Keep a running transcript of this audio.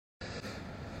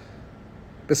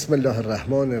بسم الله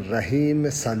الرحمن الرحیم.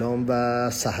 سلام و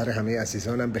سحر همه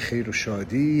عزیزانم به خیر و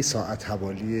شادی. ساعت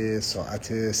حوالی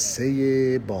ساعت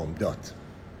 3 بامداد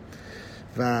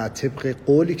و طبق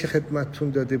قولی که خدمتتون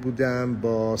داده بودم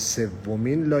با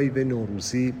سومین لایو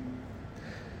نوروزی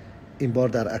این بار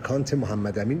در اکانت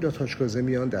محمد امین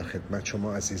میان در خدمت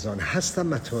شما عزیزان هستم.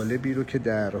 مطالبی رو که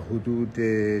در حدود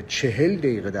 40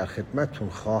 دقیقه در خدمتتون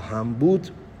خواهم بود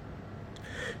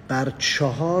بر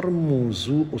 4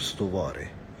 موضوع استواره.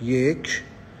 1.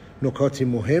 نکاتی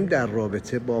مهم در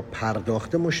رابطه با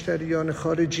پرداخت مشتریان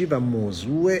خارجی و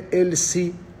موضوع LC.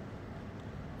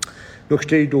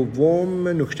 نکته دوم،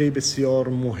 نکته بسیار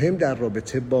مهم در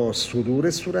رابطه با صدور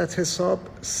صورت حساب.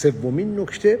 3.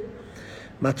 نکته،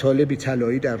 مطالبی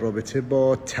طلایی در رابطه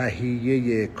با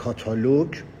تهیه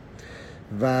کاتالوگ.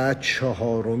 و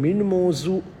 4.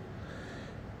 موضوع،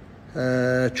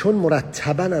 چون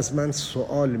مرتباً از من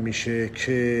سوال میشه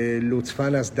که لطفاً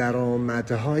از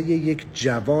درآمدهای یک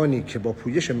جوانی که با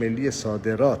پویش ملی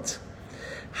صادرات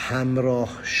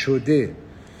همراه شده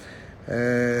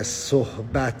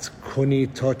صحبت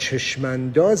کنید تا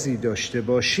چشماندازی داشته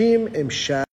باشیم،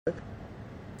 امشب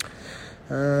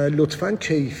لطفاً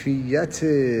کیفیت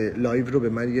لایو رو به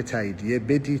من یه تاییدیه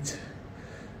بدید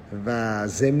و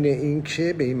ضمن این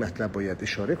که به این مطلب باید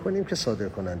اشاره کنیم که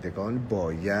صادرکنندگان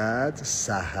باید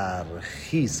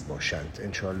سحرخیز باشند.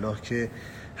 انشالله که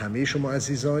همه شما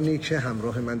عزیزانی که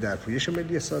همراه من در پویش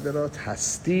ملی صادرات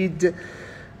هستید،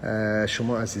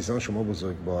 شما عزیزان، شما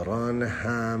بزرگواران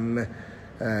هم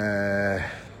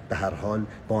به هر حال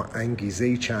با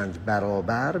انگیزه چند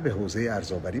برابر به حوزه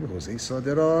ارزآوری، به حوزه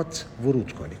صادرات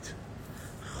ورود کنید.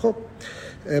 خب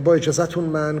با اجازهتون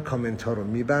من کامنت ها رو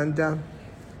میبندم،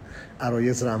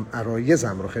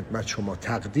 عرایزم رو خدمت شما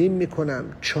تقدیم میکنم.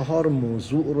 4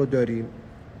 موضوع رو داریم.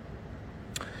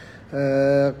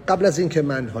 قبل از این که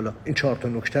من حالا این 4 تا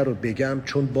نکته رو بگم،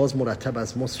 چون باز مرتب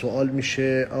از ما سوال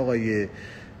میشه آقای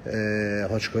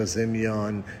حاج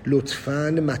کاظمیان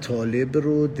لطفاً مطالب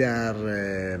رو در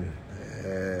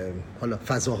حالا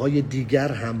فضاهای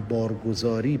دیگر هم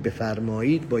بارگذاری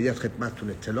بفرمایید. باید خدمتتون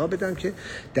اطلاع بدم که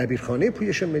دبیرخانه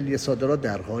پویش ملی صادرات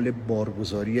در حال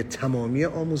بارگذاری تمامی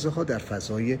آموزه ها در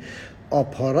فضای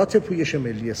آپارات پویش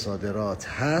ملی صادرات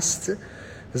هست.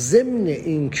 ضمن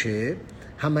این که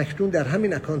همکنون در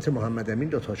همین اکانت محمد امین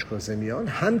کاظمیان،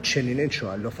 همچنین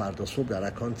انشاءالله فردا صبح در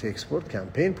اکانت اکسپورت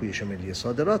کمپین پویش ملی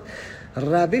صادرات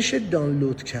روش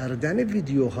دانلود کردن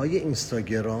ویدیوهای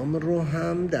اینستاگرام رو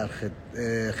هم در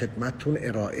خدمتتون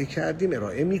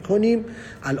ارائه میکنیم.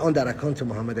 الان در اکانت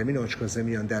محمد امین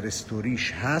کاظمیان در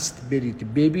استوریش هست،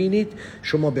 برید ببینید.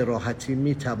 شما به راحتی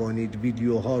میتوانید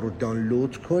ویدیوها رو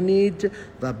دانلود کنید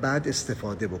و بعد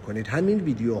استفاده بکنید. همین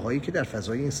ویدیوهایی که در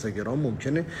فضای اینستاگرام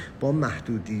ممکنه با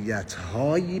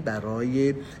محدودیت‌هایی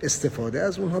برای استفاده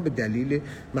از اونها به دلیل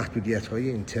محدودیت‌های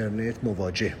اینترنت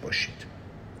مواجه باشید.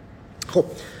 خب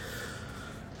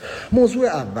موضوع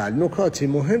اول، نکاتی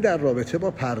مهم در رابطه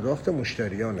با پرداخت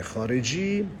مشتریان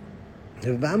خارجی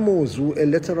و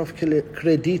موضوع letter of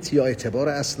credit یا اعتبار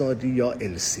اسنادی یا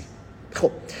LC.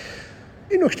 خب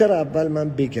این نکته رو اول من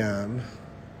بگم.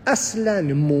 اصلا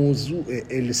موضوع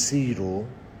LC رو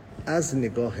از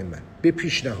نگاه من به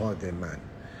پیشنهاد من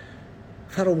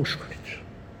فراموش کنید.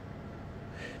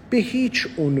 به هیچ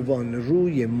عنوان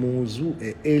روی موضوع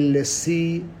LC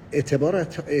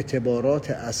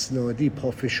اعتبارات اسنادی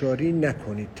پافشاری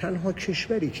نکنید. تنها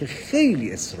کشوری که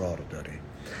خیلی اصرار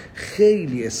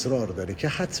داره که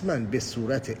حتما به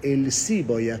صورت LC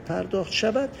باید پرداخت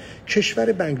شود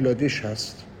کشور بنگلادش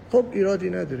هست. خب ایرادی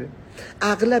نداره.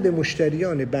 اغلب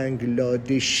مشتریان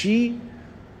بنگلادشی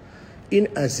این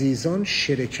عزیزان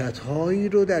شرکت‌هایی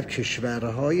رو در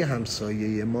کشورهای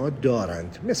همسایه ما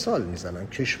دارند. مثال میزنم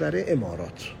کشور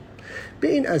امارات. به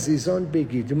این عزیزان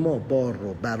بگید ما بار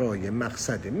رو برای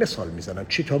مقصد، مثال میزنم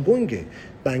چیتاگونگ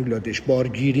بنگلادش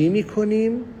بارگیری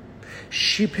میکنیم،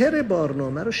 شیپر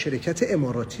بارنامه رو شرکت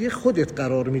اماراتی خودت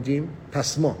قرار میدیم.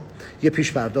 پس ما یه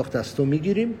پیش پرداخت از تو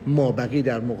میگیریم، ما بقی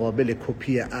در مقابل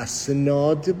کپی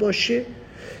اسناد باشه،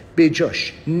 به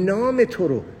جاش نام تو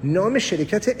رو، نام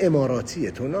شرکت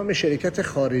اماراتی تو، نام شرکت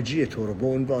خارجی تو رو به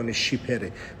عنوان شیپر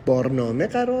بارنامه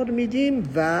قرار میدیم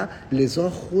و لذا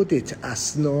خودت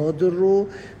اسناد رو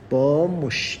با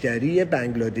مشتری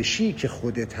بنگلادشی که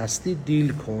خودت هستی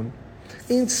دیل کن.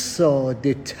 این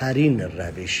ساده ترین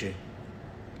روشه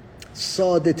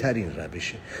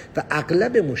و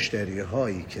اغلب مشتری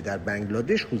هایی که در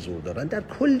بنگلادش حضور دارن در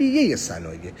کلیه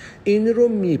صنایع این رو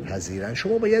میپذیرن.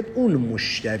 شما باید اون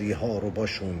مشتری ها رو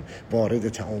باشون وارد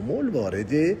تعامل،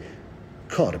 وارد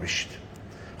کار بشید.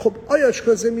 خب آیا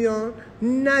کاظمیان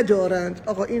ندارند؟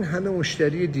 آقا این همه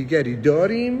مشتری دیگری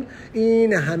داریم،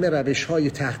 این همه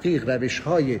روش‌های تحقیق،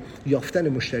 روش‌های یافتن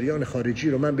مشتریان خارجی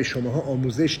رو من به شماها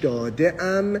آموزش داده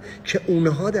ام که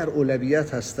اونها در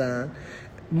اولویت هستن.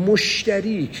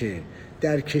 مشتری که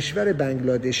در کشور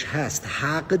بنگلادش هست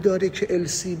حق داره که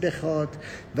LC بخواد،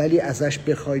 ولی ازش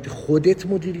بخواید خودت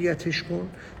مدیریتش کن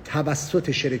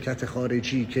توسط شرکت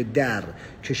خارجی که در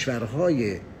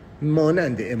کشورهای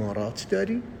مانند امارات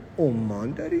داری،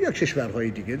 عمان داری یا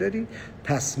کشورهای دیگه داری،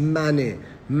 پس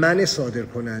من صادر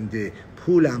کننده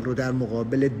پولم رو در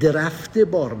مقابل درفت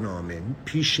بارنامه،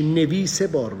 پیشنویس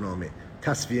بارنامه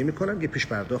تصفیه میکنم، یه پیش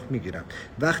پرداخت میگیرم.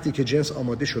 وقتی که جنس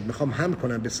آماده شد میخوام هم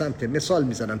کنم به سمت، مثال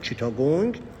میزنم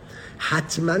چیتاگونگ،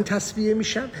 حتما تصفیه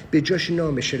میشم، به جاش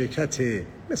نام شرکت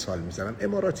مثال میزنم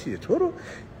اماراتی تو رو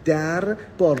در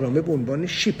بارنامه به عنوان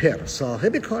شیپر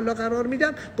صاحب کالا قرار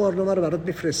میدم، بارنامه رو برات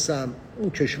میفرستم اون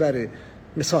کشور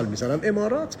مثال میزنم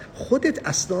امارات، خودت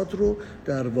اسناد رو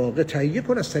در واقع تهیه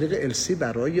کن از طریق LC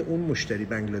برای اون مشتری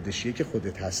بنگلادشی که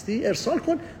خودت هستی ارسال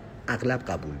کن. اغلب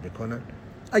قبول میکنن،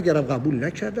 اگرم قبول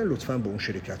نکردن لطفاً با اون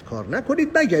شرکت کار نکنید،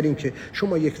 مگر اینکه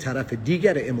شما یک طرف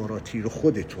دیگر اماراتی رو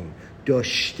خودتون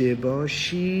داشته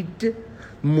باشید،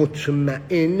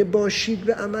 مطمئن باشید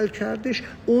به عمل کردش،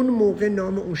 اون موقع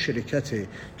نام اون شرکته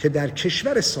که در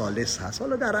کشور ثالث هست،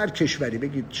 حالا در هر کشوری،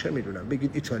 بگید چه میدونم،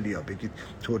 بگید ایتالیا، بگید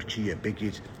ترکیه،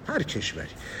 بگید هر کشوری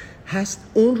هست،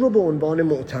 اون رو به عنوان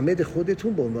معتمد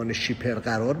خودتون به عنوان شیپر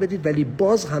قرار بدید. ولی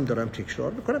باز هم دارم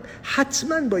تکرار میکنم،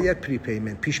 حتما باید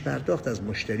پریپیمنت، پیش پرداخت از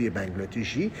مشتری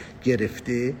بنگلادشی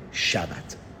گرفته شود.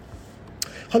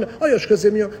 حالا آیا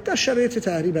کاظمیان در شرایط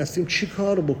تحریم هستیم، چی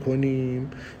کار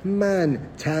بکنیم؟ من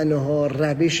تنها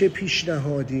روش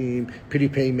پیشنهادیم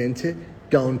پریپیمنت،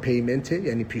 داون پیمنت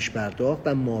یعنی پیش پرداخت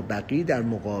و مابقی در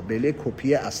مقابل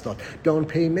کپی اسناد. داون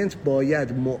پیمنت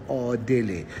باید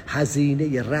معادل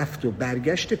هزینه رفت و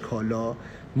برگشت کالا،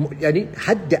 یعنی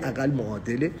حداقل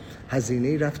معادل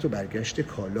هزینه رفت و برگشت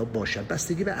کالا باشد،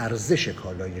 بستگی به ارزش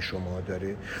کالای شما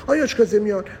داره. آیا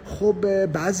کاظمیان خب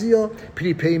بعضیا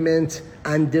پریپیمنت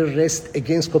اندر رست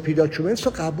اگینست کپی داکیومنتس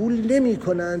رو قبول نمی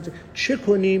کنند، چه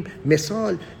کنیم؟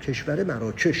 مثال کشور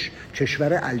مراکش،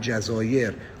 کشور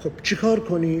الجزایر، خب چیکار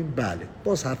کنیم؟ بله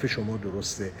باز حرف شما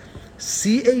درسته،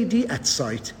 CAD at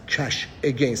site cash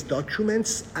against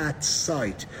documents at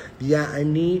site،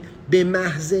 یعنی به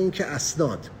محض اینکه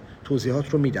اسناد، توضیحات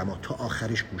رو میدم تا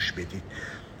آخرش گوش بدید،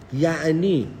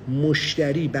 یعنی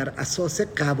مشتری بر اساس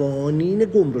قوانین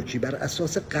گمرکی، بر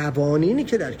اساس قوانینی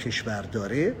که در کشور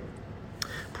داره،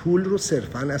 پول رو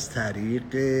صرفاً از طریق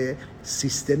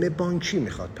سیستم بانکی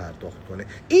میخواد پرداخت کنه.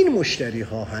 این مشتری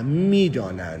ها هم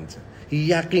میدانند،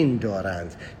 یقین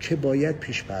دارند که باید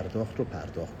پیش پرداخت رو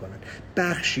پرداخت کنند،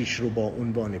 بخشیش رو با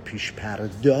عنوان پیش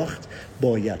پرداخت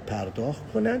باید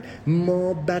پرداخت کنند،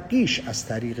 ما بقیش از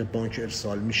طریق بانک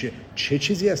ارسال میشه. چه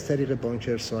چیزی از طریق بانک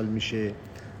ارسال میشه؟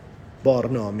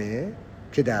 بارنامه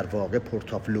که در واقع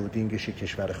پورت آف لودینگش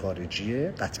کشور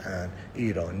خارجیه، قطعاً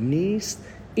ایران نیست،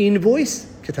 اینوایس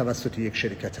که توسط یک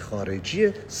شرکت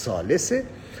خارجی ثالثه،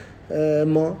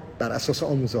 ما بر اساس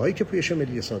آموزه‌هایی که پویش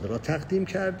ملی صادرات تقدیم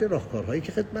کرده، راهکارهایی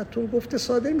که خدمتتون گفته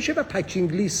صادر میشه، و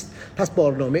پکینگ لیست. پس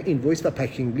بارنامه، اینوایس و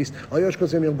پکینگ لیست. آیا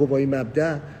کاظمیان گواهی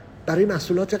مبدأ برای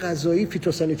محصولات غذایی،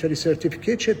 فیتوسانیتاری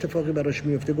سرتیفیکیت چه اتفاقی براش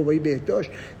میفته؟ گواهی بهداشت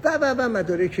و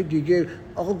مدارک دیگه.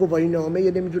 آقا گواهی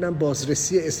نامه نمیدونم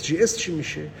بازرسی SGS چی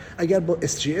میشه؟ اگر با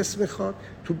SGS میخواد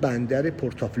تو بندر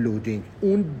پورت آف لودینگ،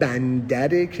 اون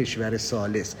بندر کشور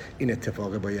ثالث این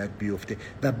اتفاق باید بیفته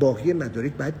و باقی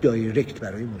مدارک باید دایرکت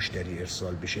برای مشتری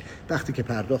ارسال بشه. وقتی که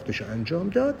پرداختش انجام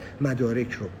داد،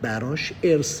 مدارک رو براش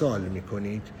ارسال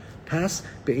میکنید. پس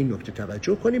به این نکته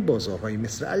توجه کنید، بازارهایی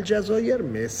مثل الجزایر،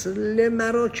 مثل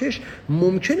مراکش،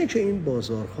 ممکنه که این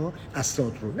بازارها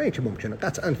اسناد رو، نه اینکه ممکنه،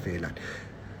 قطعاً فعلا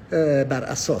بر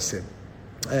اساس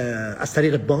از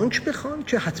طریق بانک بخوان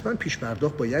که حتما پیش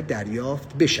پرداخت باید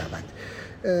دریافت بشود.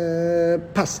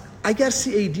 پس اگر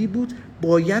CAD بود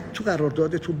باید تو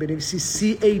قراردادتون بنویسی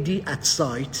CAD at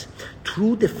site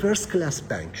through the first class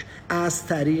bank، از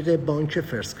طریق بانک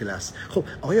فرست کلاس. خب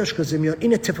آقای کاظمیان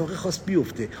این اتفاق خاص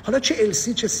بیفته، حالا چه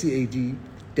LC چه CAD،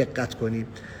 دقت کنیم،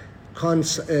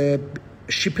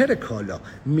 شیپر کالا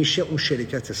میشه اون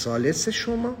شرکت ثالث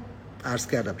شما. عرض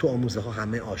کردم تو آموزه ها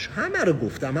همه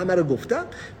رو گفتم،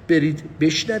 برید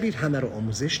بشنوید، همه رو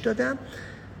آموزش دادم.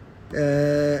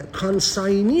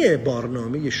 کانساینی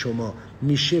بارنامه شما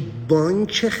میشه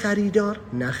بانک خریدار،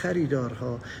 نه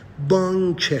خریدارها،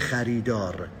 بانک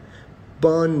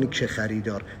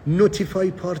خریدار.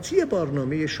 نوتیفای پارتی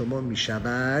بارنامه شما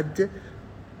میشود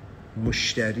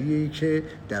مشتری که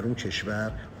در اون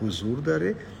کشور حضور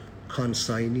داره.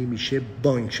 کانساینی میشه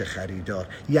بانک خریدار.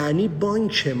 یعنی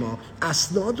بانک ما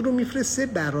اسناد رو میفرسته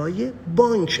برای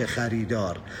بانک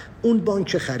خریدار. اون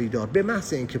بانک خریدار به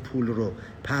محض اینکه پول رو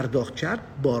پرداخت کرد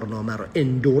بارنامه رو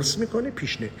اندورس میکنه،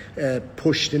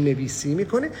 پشت نویسی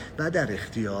میکنه و در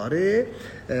اختیار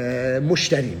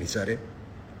مشتری میذاره.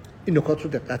 این نکات رو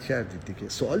دقت کردید دیگه؟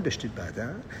 سوال داشتید بعدا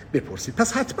بپرسید.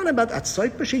 پس حتما بعد ات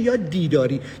سایت باشه یا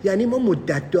دیداری، یعنی ما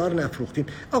مدت دار نفروختیم.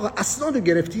 آقا اسناد رو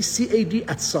گرفتی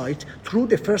CAD at site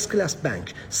through the first class bank.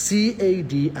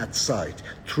 CAD at site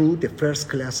through the first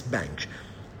class bank.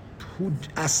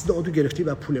 اسناد رو گرفتی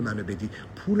و پول منو بدی.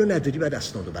 پول رو نداری بعد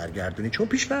اسناد رو برگردونی. چون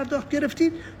پیش پرداخت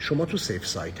گرفتید شما تو سیف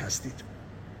سایت هستید.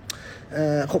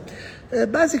 خب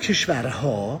بعضی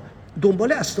کشورها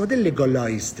دنبال اسناد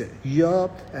لگالایزد یا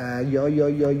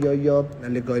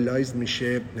لگالایزد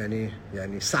میشه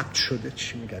یعنی ثبت شده.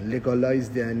 چی میگن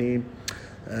لگالایزد؟ یعنی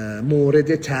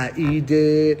مورد تایید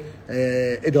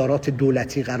ادارات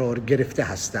دولتی قرار گرفته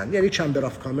هستن. یعنی چمبر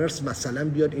آف کامرس مثلا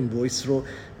بیاد اینوایس رو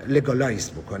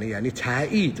لگالایز بکنه، یعنی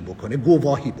تایید بکنه،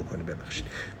 گواهی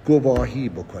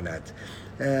بکند.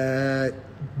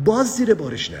 باز زیر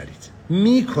بارش نرید.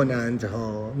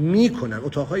 میکنن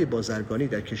اتاقهای بازرگانی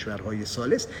در کشورهای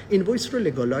ثالث اینوایس رو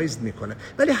لگالایز میکنن،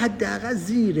 ولی حداقل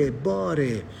زیر بار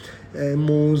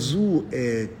موضوع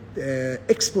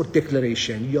اکسپورت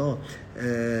دکلریشن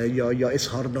یا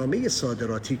اظهارنامه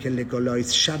صادراتی که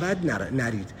لگالایز شود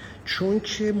نرید. چون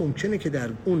که ممکنه که در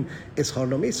اون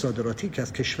اظهارنامه صادراتی که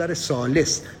از کشور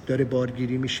ثالث داره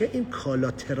بارگیری میشه این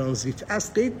کالا ترانزیت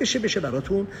از قید بشه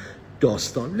براتون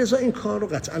داستان. لذا این کار رو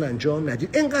قطعا انجام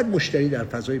ندید. اینقدر مشتری در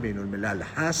فضای بین الملل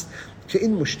هست که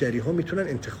این مشتری ها میتونن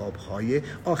انتخاب های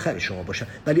آخر شما باشن.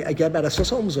 ولی اگر بر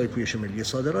اساس آموزهای پویش ملی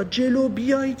صادرات جلو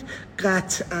بیایید،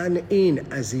 قطعا این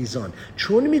عزیزان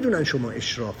چون میدونن شما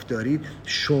اشراف دارید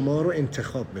شما رو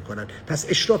انتخاب میکنن. پس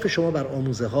اشراف شما بر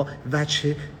آموزه ها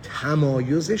وجه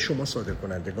تمایز شما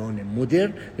صادرکنندگان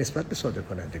مدرن نسبت به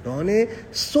صادرکنندگان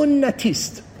سنتی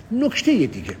است. نکته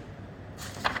دیگه،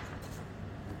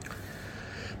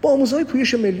 با آموزهای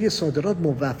پویش ملی صادرات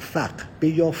موفق به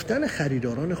یافتن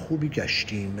خریداران خوبی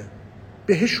گشتیم،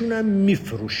 بهشونم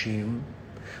میفروشیم.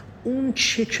 اون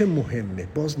چک مهمه.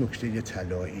 باز نکته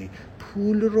طلایی،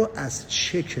 پول رو از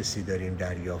چه کسی داریم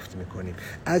دریافت میکنیم؟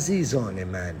 عزیزان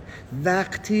من،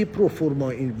 وقتی پروفورما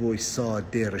اینوایس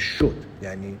صادر شد،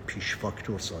 یعنی پیش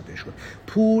فاکتور صادر شد،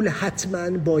 پول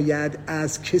حتما باید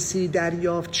از کسی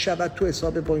دریافت شود تو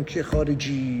حساب بانکی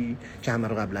خارجی که همه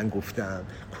رو قبلا گفتم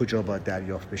کجا باید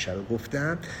دریافت بشه رو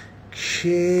گفتم،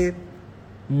 که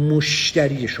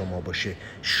مشتری شما باشه.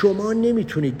 شما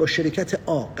نمیتونید با شرکت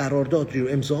آ قرارداد رو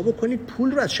امضا بکنید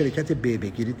پول رو از شرکت ب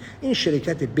بگیرید. این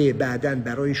شرکت ب بعداً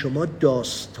برای شما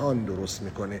داستان درست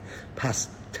میکنه. پس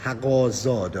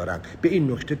تقاضا دارم به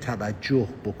این نکته توجه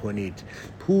بکنید.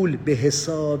 پول به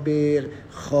حساب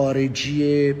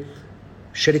خارجی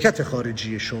شرکت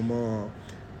خارجی شما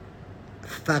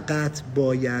فقط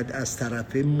باید از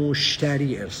طرف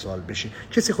مشتری ارسال بشه.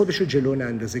 کسی خودش رو جلو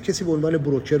نندازه، کسی به عنوان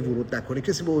بروکر ورود نکنه،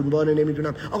 کسی به عنوان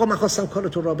نمیدونم آقا من خواستم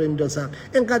کارتون را بندازم.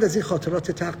 اینقدر از این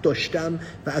خاطرات تلخ داشتم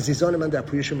و عزیزان من در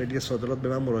پویش ملی صادرات به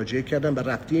من مراجعه کردن و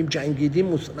رفتیم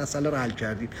جنگیدیم مسئله رو حل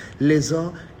کردیم.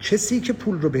 لذا کسی که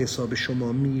پول رو به حساب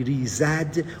شما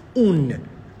میریزد اون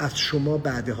از شما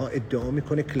بعدها ادعا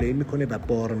میکنه، کلیم میکنه و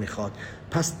بار میخواد.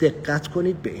 پس دقت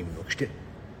کنید به این نکته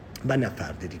و نه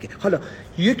فرد دیگه. حالا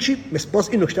یکی باز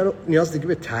این نکته رو نیاز دیگه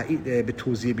به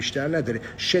توضیح بیشتر نداره.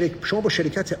 شما با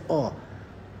شرکت آ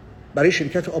برای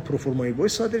شرکت آ پروفورما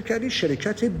اینوایس صادر کردی،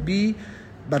 شرکت بی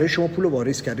برای شما پول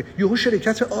واریز کرده. یهو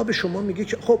شرکت آ به شما میگه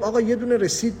که خب آقا یه دونه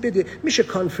رسید بده، میشه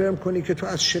کانفرم کنی که تو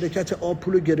از شرکت آ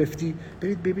پولو گرفتی؟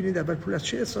 برید ببینید اول پول از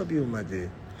چه حسابی اومده.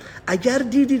 اگر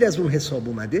دیدید از اون حساب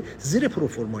اومده، زیر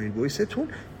پروفورما اینوایستون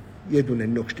یه دونه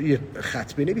نکته، یه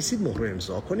خط بنویسید، مهر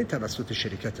امضا کنید توسط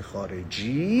شرکت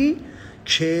خارجی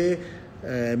که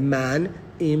من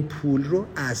این پول رو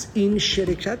از این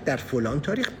شرکت در فلان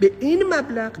تاریخ به این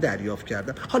مبلغ دریافت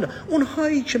کردم. حالا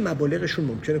اونهایی که مبالغشون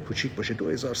ممکنه کوچیک باشه،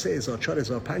 2000 3000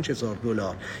 4000 5000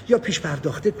 دلار، یا پیش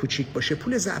پرداخته کوچیک باشه،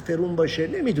 پول زعفرون باشه،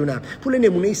 نمیدونم پول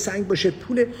نمونه سنگ باشه،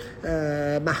 پول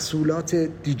محصولات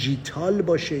دیجیتال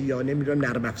باشه، یا نمیدونم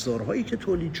نرم افزارهایی که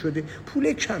تولید شده،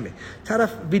 پول کمه، طرف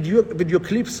ویدیو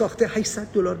کلیپ ساخته،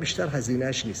 $800 بیشتر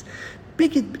هزینه‌اش نیست،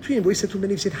 بگید توی اینوایستون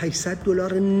بنویسید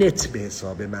 $800 نت به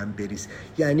حساب من بریز.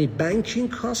 یعنی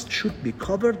banking cost should be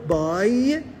covered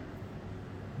by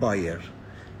buyer.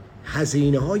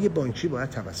 هزینه های بانکی باید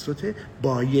توسط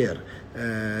بایر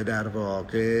در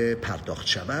واقع پرداخت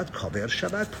شود، کاور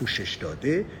شود، پوشش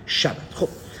داده شود. خب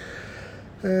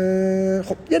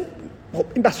خب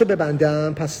این بحث رو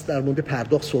ببندم. پس در مورد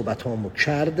پرداخت صحبت هامو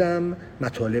کردم،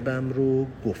 مطالبم رو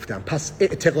گفتم. پس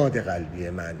اعتقاد قلبی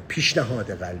من،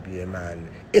 پیشنهاد قلبی من،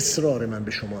 اصرار من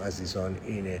به شما عزیزان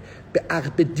اینه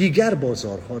به دیگر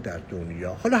بازارها در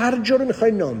دنیا، حالا هر جا رو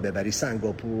میخوای نام ببری،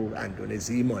 سنگاپور،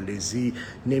 اندونزی، مالزی،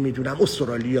 نمیدونم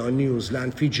استرالیا،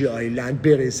 نیوزلند، فیجی آیلند،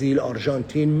 برزیل،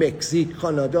 آرژانتین، مکزیک،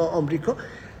 کانادا، آمریکا،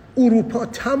 اروپا،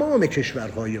 تمام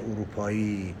کشورهای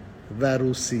اروپایی و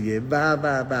روسیه و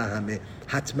همه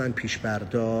حتما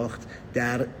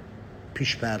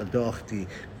پیش‌پرداختی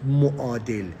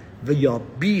معادل و یا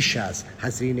بیش از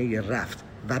هزینه رفت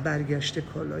و برگشت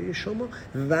کالای شما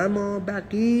و ما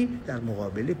بقی در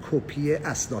مقابل کپی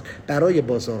اسناد. برای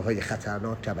بازارهای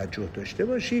خطرناک توجه داشته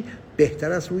باشی،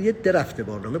 بهتر از روی درفت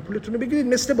بارنامه پولتون رو بگیرید،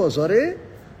 مثل بازار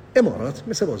امارات،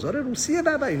 مثل بازار روسیه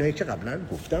و اینایی که قبلا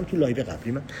گفتم تو لایو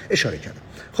قبلی من اشاره کردم.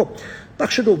 خب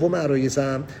بخش دوم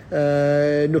عرایزم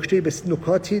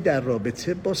نکاتی در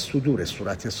رابطه با صدور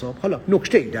صورت حساب. حالا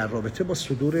نکته‌ای در رابطه با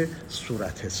صدور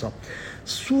صورت حساب.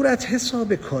 صورت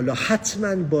حساب کالا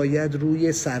حتما باید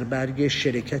روی سربرگ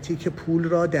شرکتی که پول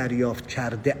را دریافت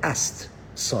کرده است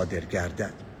صادر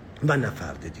گردد و نه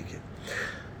فرد دیگه.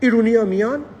 ایرونیا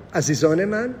میان، عزیزان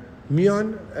من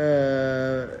میان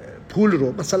پول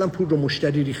رو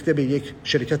مشتری ریخته به یک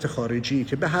شرکت خارجی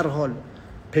که به هر حال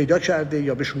پیدا کرده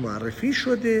یا بهشون معرفی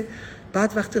شده،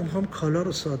 بعد وقتی هم کالا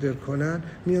رو صادر کنن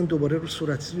میان دوباره رو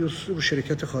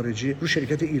شرکت خارجی، رو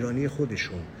شرکت ایرانی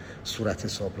خودشون صورت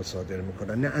حساب رو صادر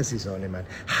میکنن. نه عزیزان من،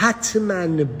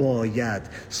 حتما باید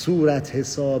صورت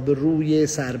حساب روی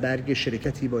سربرگ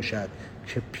شرکتی باشد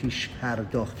که پیش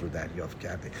پرداخت رو دریافت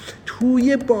کرده.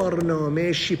 توی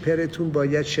بارنامه شیپرتون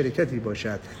باید شرکتی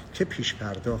باشد که پیش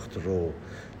پرداخت رو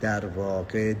در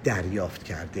واقع دریافت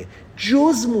کرده.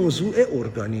 جز موضوع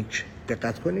ارگانیک،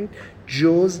 دقت کنید،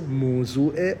 جز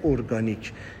موضوع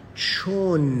ارگانیک،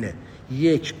 چون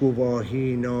یک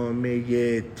گواهی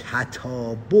نامه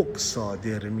تطابق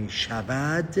صادر می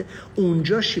شود،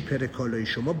 اونجا شیپر کالای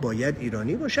شما باید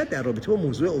ایرانی باشد. در رابطه با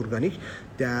موضوع ارگانیک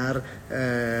در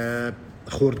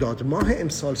خرداد ماه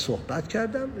امسال صحبت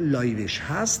کردم، لایوش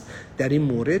هست. در این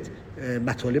مورد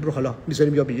مطالب رو حالا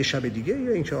میذاریم یا به یه شب دیگه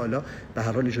یا اینکه حالا به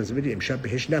هر حال اجازه بدید امشب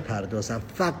بهش نپردازم.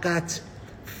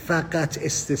 فقط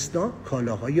استثناء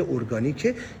کالاهای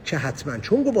ارگانیکه که حتما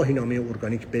چون گواهینامه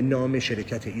ارگانیک به نام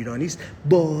شرکت ایرانی است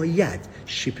باید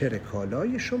شیپر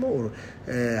کالای شما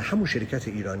همون شرکت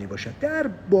ایرانی باشد. در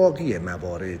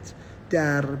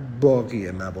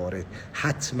باقی موارد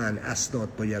حتما اسناد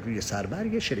باید روی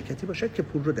سربرگ شرکتی باشد که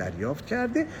پول رو دریافت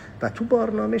کرده و تو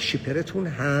بارنامه شیپرتون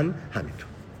هم همینطور.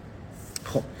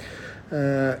 خب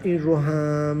این رو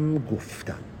هم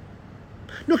گفتم.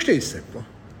 نکته سوم،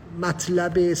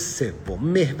 مطلب سوم،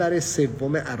 محور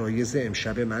سوم عرایض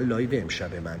امشب من، لایو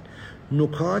امشب من،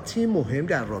 نکاتی مهم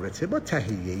در رابطه با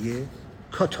تهیه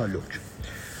کاتالوگ.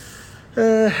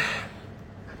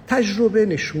 تجربه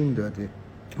نشون داده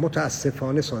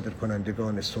متاسفانه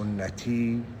صادرکنندگان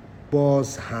سنتی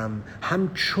باز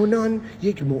همچنان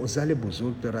یک معضل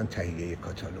بزرگ دارن تهیه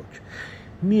کاتالوگ.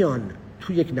 میان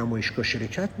تو یک نمایشگاه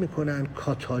شرکت میکنن،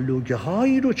 کاتالوگ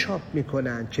هایی رو چاپ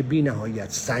میکنن که بی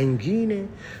نهایت سنگینه،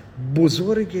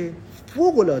 بزرگه،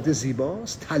 فوق‌العاده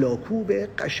زیباست، طلاکوبه،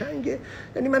 قشنگه.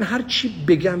 یعنی من هر چی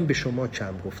بگم به شما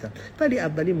کم گفتم. ولی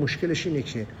اولین مشکلش اینه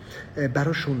که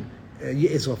براشون یه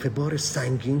اضافه بار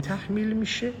سنگین تحمیل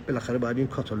میشه، بالاخره باید این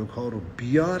کاتالوگ ها رو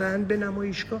بیارن به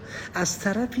نمایشگاه. از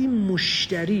طرفی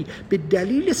مشتری به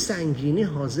دلیل سنگینی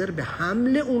حاضر به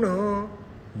حمل اونها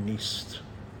نیست.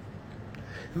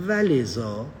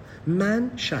 ولذا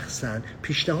من شخصا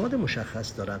پیشنهاد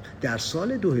مشخص دارم در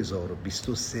سال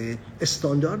 2023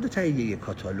 استاندارد تهیه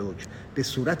کاتالوگ به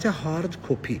صورت هارد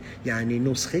کپی، یعنی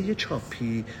نسخه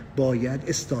چاپی، باید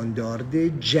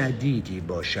استاندارد جدیدی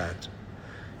باشد.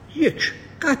 یک،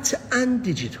 قطعاً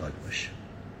دیجیتال باشه.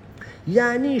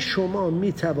 یعنی شما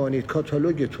می توانید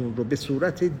کاتالوگتون رو به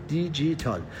صورت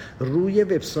دیجیتال روی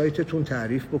وبسایتتون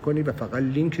تعریف بکنید و فقط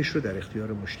لینکش رو در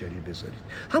اختیار مشتری بذارید.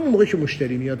 همون موقع که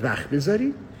مشتری میاد وقت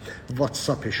بذارید،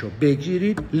 واتساپش رو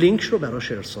بگیرید، لینک رو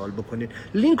براش ارسال بکنید.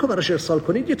 لینک رو براش ارسال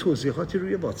کنید، یه توضیحاتی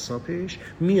روی واتساپش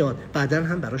میاد، بعداً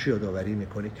هم براش یادآوری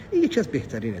میکنید. این یکی از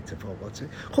بهترین اتفاقاته.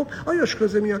 خب آیا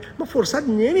اشکازه میاد ما فرصت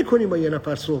نمی‌کنیم با یه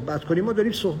نفر صحبت کنیم، ما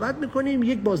داریم صحبت میکنیم،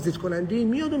 یک بازدید کننده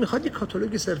میاد و میخواد یک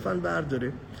کاتالوگ صرفاً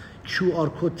برداره، QR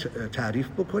کد تعریف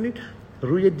بکنید،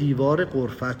 روی دیوار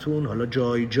غرفتون، حالا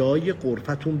جای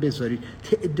غرفتون بذارید.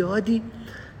 تعدادی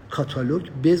کاتالوگ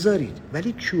بذارید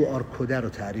ولی QR کد رو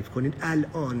تعریف کنید.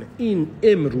 الان این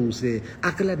امروزه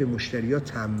اغلب مشتری‌ها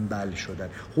تنبل شدن،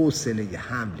 حوصله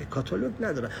حمل کاتالوگ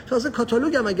ندارن. تازه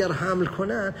کاتالوگ هم اگر حمل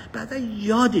کنن بعدا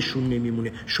یادشون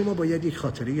نمیمونه. شما باید یک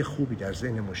خاطره خوبی در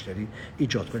ذهن مشتری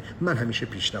ایجاد کنید. من همیشه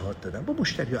پیشنهاد دادم با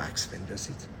مشتری‌ها عکس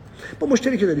بندازید. با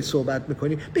مشتری که داری صحبت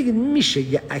میکنی بگید میشه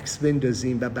یه عکس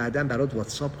بندازیم و بعداً برات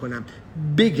واتساپ کنم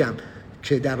بگم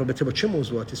که در رابطه با چه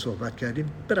موضوعاتی صحبت کردیم.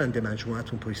 برند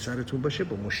مجموعتون پشت سرتون باشه،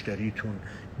 با مشتریتون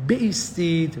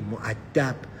بایستید،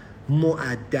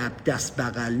 مؤدب دست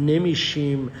بغل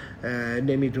نمیشیم،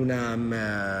 نمیدونم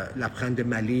لبخند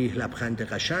ملیح، لبخند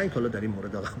قشنگ. حالا در این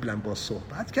مورد قبلا با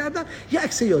صحبت کردم. یه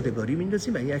عکس یادگاری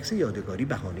میندازیم و این عکس یادگاری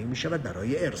بهانه میشود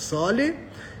برای ارسال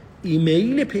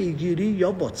ایمیل پیگیری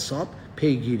یا واتساپ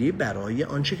پیگیری برای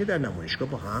آنچه که در نمایشگاه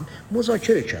با هم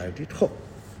مذاکره کردید. خب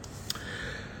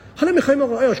حالا میخوایم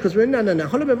آقای آشکازی نه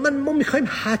حالا ما میخوایم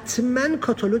حتما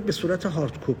کاتالوگ به صورت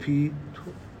هارد کپی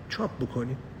چاپ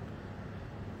بکنیم.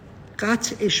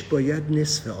 قطعش باید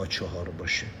نصف A4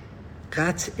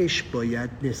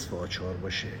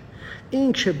 باشه.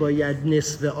 این که باید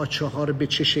نصف A4 به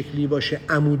چه شکلی باشه،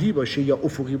 عمودی باشه یا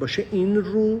افقی باشه،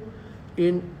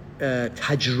 این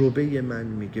تجربه من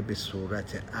میگه به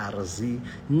صورت ارضی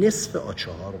نصف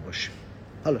A4 باشه.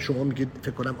 حالا شما میگید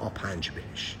فکر کنم A5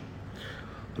 بهش.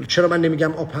 چرا من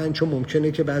نمیگم A5؟ چون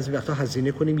ممکنه که بعضی وقتا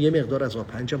هزینه کنیم یه مقدار از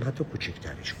A5 هم حتی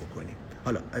کوچکترش بکنیم.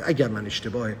 حالا اگر من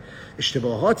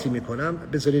اشتباهاتی میکنم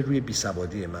بذارید روی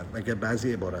بیسوادی من، اگر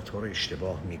بعضی عبارت‌ها رو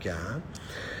اشتباه میگم.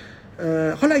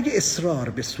 حالا اگه اصرار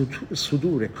به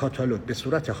صدور کاتالوگ به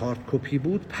صورت هارد کپی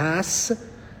بود، پس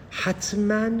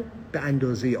حتما به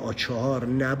اندازه A4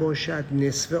 نباشد،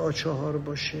 نصف A4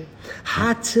 باشه.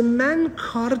 حتما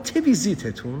کارت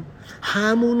ویزیتتون،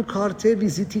 همون کارت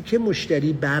ویزیتی که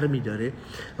مشتری برمی‌داره،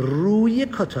 روی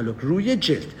کاتالوگ، روی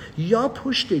جلد یا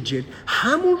پشت جلد،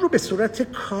 همون رو به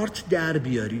صورت کارت در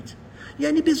بیارید.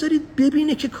 یعنی بذارید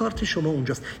ببینه که کارت شما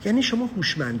اونجاست. یعنی شما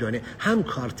هوشمندانه هم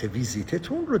کارت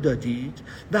ویزیتتون رو دادید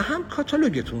و هم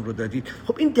کاتالوگتون رو دادید.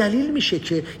 خب این دلیل میشه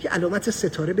که یه علامت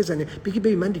ستاره بزنه، بگی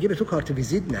ببین من دیگه به تو کارت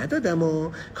ویزیت ندادم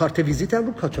و کارت ویزیتم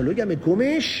رو کاتالوگم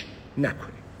گمش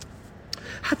نکنی.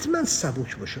 حتما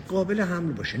سبک باشه، قابل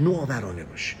حمل باشه،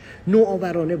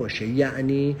 نوآورانه باشه.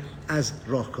 یعنی از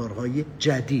راهکارهای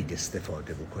جدید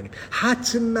استفاده بکنیم.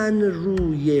 حتما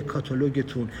روی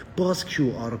کاتالوگتون باز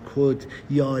QR کد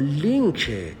یا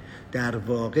لینک در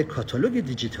واقع کاتالوگ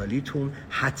دیجیتالیتون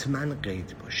حتما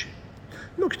قید باشه.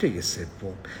 نکته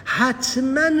سوم،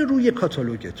 حتما روی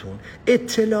کاتالوگتون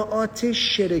اطلاعات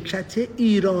شرکت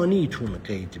ایرانیتون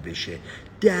قید بشه.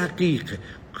 دقیق،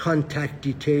 کانتکت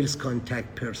دیتیلز،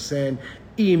 کانتکت پرسن،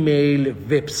 ایمیل،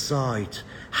 وبسایت،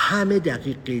 همه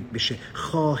دقیق قید بشه.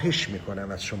 خواهش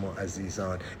میکنم از شما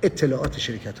عزیزان اطلاعات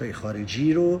شرکت‌های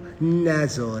خارجی رو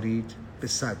نذارید به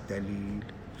 100 دلیل.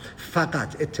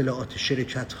 فقط اطلاعات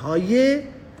شرکت‌های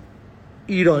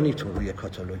ایرانیتون روی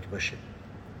کاتالوگ باشه.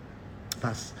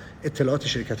 پس اطلاعات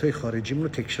شرکت‌های خارجیمون رو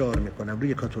تکرار میکنم،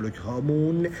 روی کاتالوگ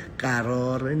هامون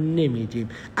قرار نمیدیم.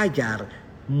 اگر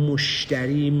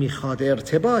مشتری میخواد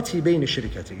ارتباطی بین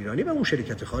شرکت ایرانی و اون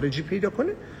شرکت خارجی پیدا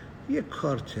کنه، یک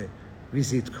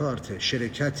ویزیت کارت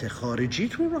شرکت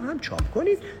خارجیتون رو هم چاپ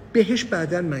کنید، بهش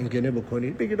بعداً منگنه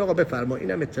بکنید، بگید آقا بفرما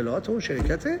اینم اطلاعات اون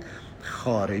شرکت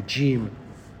خارجیم.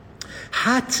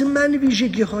 حتما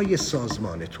ویژگی های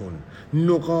سازمانتون،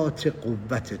 نقاط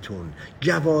قوتتون،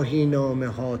 گواهی نامه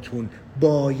هاتون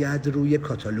باید روی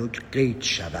کاتالوگ قید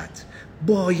شود،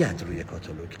 باید روی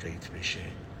کاتالوگ قید بشه.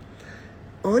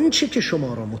 آنچه که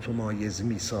شما را متمایز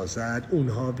می سازد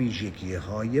اونها ویژگی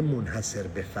های منحصر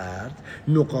به فرد،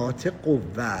 نقاط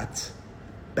قوت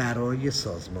برای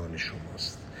سازمان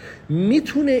شماست.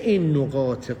 میتونه این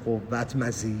نقاط قوت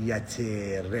مزیت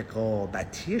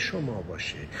رقابتی شما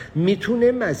باشه،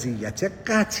 میتونه مزیت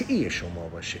قطعی شما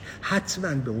باشه.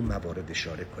 حتما به اون موارد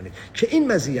اشاره کنید که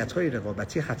این مزیت‌های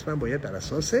رقابتی حتما باید بر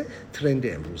اساس ترند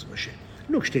امروز باشه.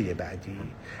 نکته بعدی،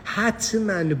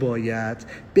 حتما باید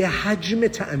به حجم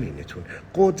تأمینتون،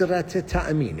 قدرت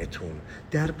تأمینتون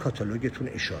در کاتالوگتون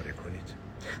اشاره کنید.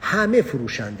 همه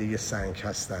فروشنده سنگ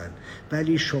هستن،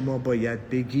 ولی شما باید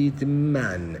بگید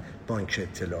من بانک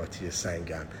اطلاعاتی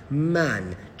سنگم، من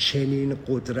چنین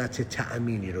قدرت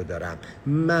تأمینی رو دارم،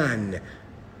 من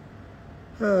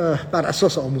بر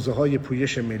اساس آموزه‌های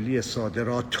پویش ملی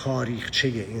صادرات تاریخچه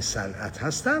این صنعت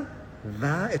هستم و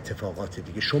اتفاقات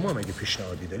دیگه. شما مگه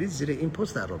پیشنهادی دارید زیر این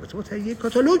پست در رابطه با تهیه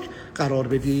کاتالوگ قرار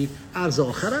بدید؟ عرض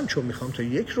آخرم، چون میخوام تا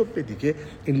 1 ربع دیگه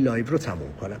این لایو رو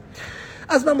تموم کنم،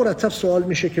 از من مرتب سوال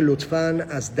میشه که لطفاً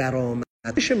از درآمد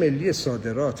ارزش ملی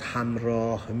صادرات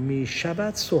همراه می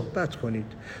شود صحبت کنید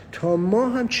تا ما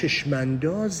هم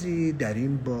چشماندازی در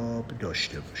این باب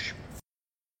داشته باشیم.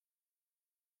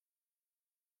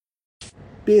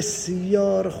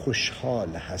 بسیار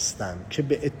خوشحال هستم که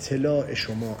به اطلاع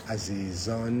شما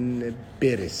عزیزان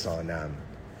برسانم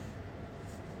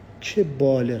که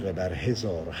بالغ بر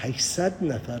 1800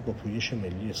 نفر با پویش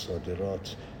ملی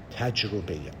صادرات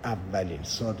تجربه اولین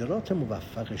صادرات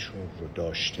موفقشون رو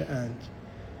داشته اند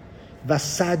و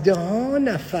صدها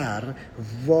نفر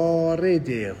وارد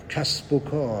کسب و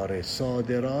کار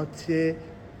صادرات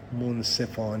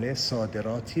منصفانه،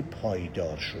 صادراتی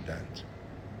پایدار شدند.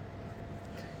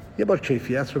 یه بار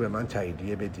کیفیت رو به من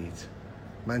تاییدیه بدید.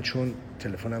 من چون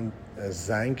تلفنم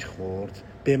زنگ خورد،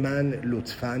 به من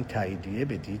لطفاً تاییدیه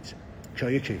بدید که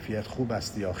آیا کیفیت خوب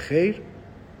است یا خیر.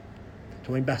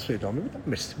 تو این بحث رو ادامه بدم.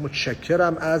 مرسی،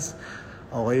 متشکرم از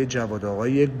آقای جواد،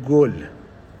 آقای گل.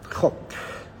 خب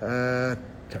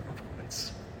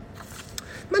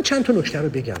من چند تا نکته رو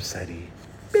بگم سریع.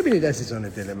 ببینید عزیزان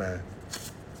دل من،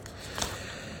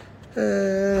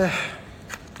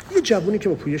 یه جوونی که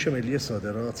با پویش ملی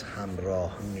صادرات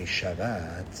همراه می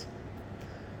شود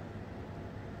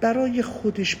برای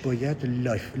خودش باید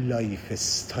لایف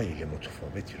استایل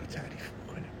متفاوتی رو تعریف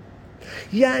بکنه.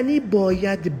 یعنی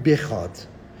باید بخواد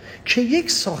که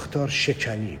یک ساختار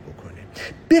شکنی بکنه،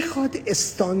 بخواد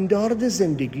استاندارد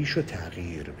زندگیش رو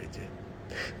تغییر بده.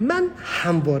 من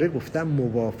همواره گفتم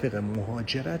موافق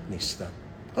مهاجرت نیستم.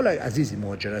 حالا عزیزی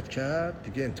مهاجرت کرد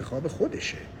دیگه انتخاب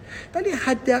خودشه، ولی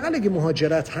حداقل اگه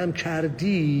مهاجرت هم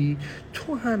کردی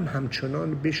تو هم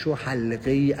همچنان بشو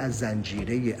حلقه ای از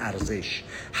زنجیره ارزش،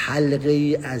 حلقه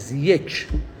ای از یک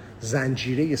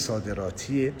زنجیره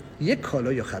صادراتی یک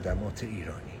کالا یا خدمات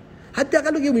ایرانی.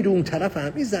 حداقل اگه میره اون طرف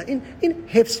هم این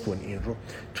حفظ کن، این رو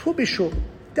تو بشو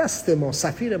دست ما،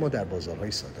 سفیر ما در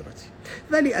بازارهای صادراتی.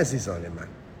 ولی عزیزان من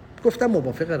گفتم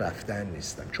موافق رفتن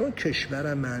نیستم، چون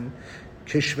کشور من،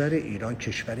 کشور ایران،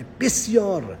 کشور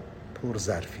بسیار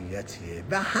پرظرفیتیه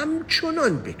و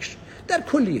همچنان بکر در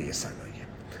کلیه صنایع.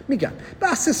 میگم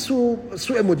بحث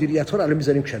سوء مدیریت ها رو الان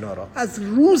میذاریم کنارا. از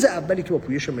روز اولی که با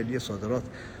پویش ملی صادرات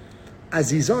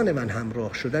عزیزان من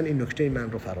همراه شدن، این نکته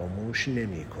من رو فراموش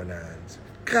نمی کنند.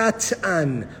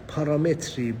 قطعاً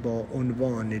پارامتری با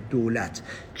عنوان دولت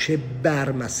که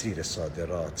بر مسیر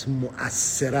صادرات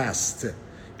مؤثر است،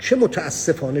 که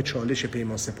متاسفانه چالش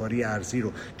پیمان سپاری ارزی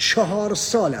رو 4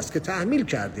 سال است که تحمیل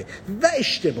کرده و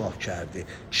اشتباه کرده،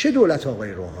 چه دولت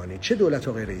آقای روحانی چه دولت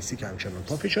آقای رئیسی که همچنان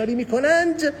پافشاری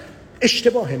میکنند.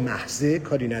 اشتباه محضه،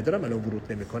 کاری ندارم، الان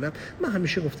ورود نمی کنم. من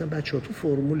همیشه گفتم بچه ها تو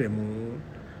فرمولمون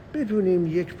بدونیم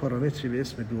یک پارامتری به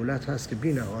اسم دولت هست که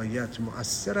بی نهایت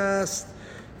مؤثر است،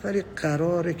 ولی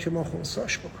قراره که ما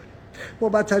خونساش بکنیم. ما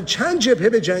بعد چند جبهه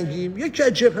بجنگیم، یکی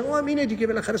از جبهه ما هم اینه دیگه،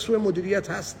 بالاخره سوء مدیریت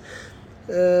هست،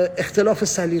 اختلاف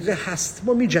سلیقه هست،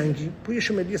 ما می جنگیم.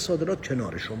 پویش ملی صادرات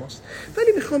کنار شماست.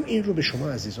 ولی میخوام این رو به شما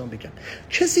عزیزان بگم،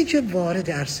 کسی که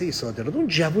وارد عرصه صادرات، اون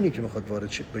جوونی که میخواد وارد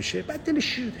بشه، باید دل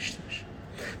شیر داشته باشه،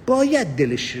 باید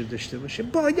دلش شیر داشته باشه،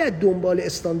 باید دنبال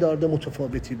استاندارد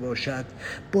متفاوتی باشد،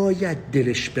 باید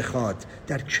دلش بخواد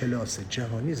در کلاس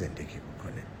جهانی زندگی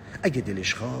بکنه. اگه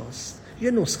دلش خواست،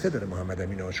 یه نسخه داره محمد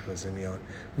امین آشکازمیان،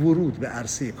 ورود به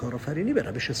عرصه کارآفرینی به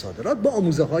روش صادرات با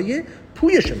آموزه های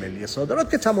پویش ملی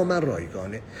صادرات که تماما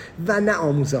رایگانه، و نه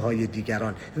آموزه های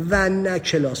دیگران و نه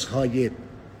کلاس های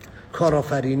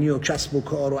کارآفرینی و کسب و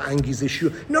کار و انگیزشی و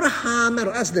اینا رو همه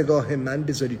رو از نگاه من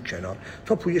بذارید کنار.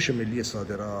 تا پویش ملی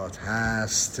صادرات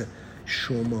هست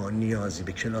شما نیازی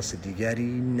به کلاس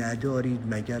دیگری ندارید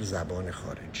مگر زبان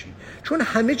خارجی، چون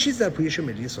همه چیز در پویش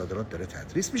ملی صادرات داره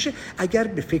تدریس میشه. اگر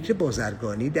به فکر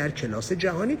بازرگانی در کلاس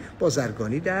جهانی،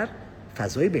 بازرگانی در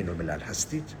فضای بین الملل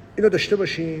هستید، اینو داشته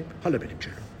باشیم. حالا بریم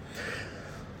جلو.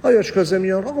 آیا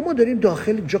کاظمیان، آقا ما داریم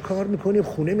داخل اینجا کار میکنیم،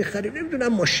 خونه میخریم، نمیدونم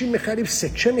ماشین میخریم،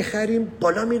 سکه میخریم،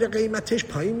 بالا میره قیمتش،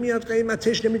 پایین میاد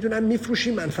قیمتش، نمیدونم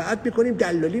میفروشیم، منفعت میکنیم،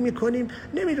 دلالی میکنیم،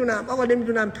 نمیدونم آقا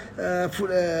نمیدونم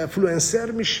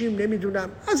فلوئنسر میشیم، نمیدونم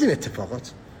از این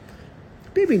اتفاقات.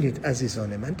 ببینید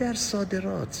عزیزان من، در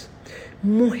صادرات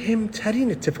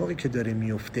مهمترین اتفاقی که داره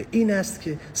میفته این است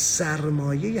که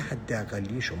سرمایه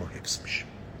حداقلی شما حفظ میشه.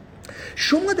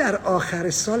 شما در آخر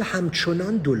سال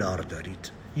همچنان دلار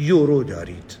دارید، یورو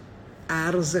دارید،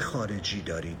 ارز خارجی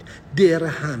دارید،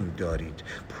 درهم دارید،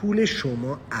 پول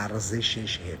شما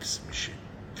ارزشش حفظ میشه.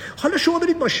 حالا شما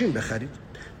برید ماشین بخرید،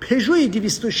 پژو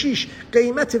 206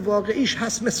 قیمت واقعیش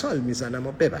هست، مثال میزنم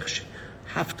و ببخشید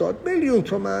 70 میلیون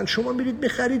تومان، شما میرید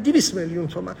بخرید 200 میلیون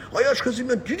تومان. آیا آشکازی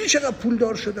من دیدی چقدر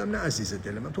پولدار شدم؟ نه عزیز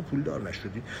دل من، تو پولدار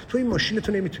نشدی، تو این ماشین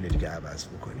تو نمیتونی دیگه عوض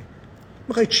بکنی.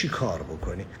 میخوای چی کار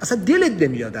بکنی؟ اصلا دلت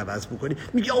نمیاد عوض بکنی،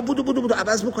 میگی بودو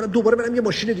عوض میکنم دوباره برم یه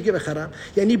ماشین دیگه بخرم.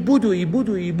 یعنی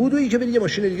بودویی که بری یه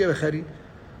ماشین دیگه بخری.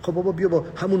 خب بابا بیا با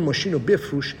همون ماشین رو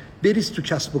بفروش، بریز تو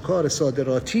کسب و کار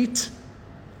صادراتیت،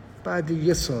 بعد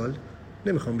یه سال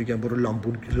نمیخوام بگم برو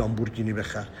لامبورگینی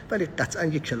بخر، ولی قطعا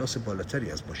یک کلاس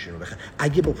بالاتری از ماشین رو بخر.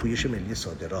 اگه با پویش ملی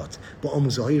صادرات، با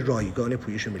آموزه‌های رایگان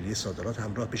پویش ملی صادرات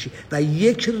همراه بشی و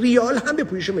 1 ریال هم به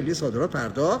پویش ملی صادرات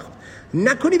پرداخت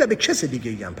نکنی و به کس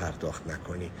دیگه هم پرداخت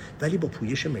نکنی، ولی با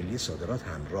پویش ملی صادرات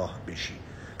همراه بشی،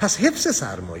 پس حفظ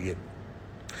سرمایه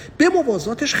به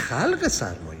موازاتش خلق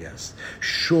سرمایه است.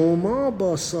 شما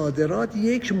با صادرات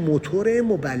یک موتور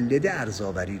مولد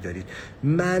ارزآوری دارید.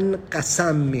 من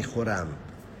قسم میخورم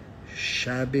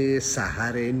شب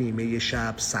سحر نیمه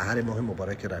شب سحر ماه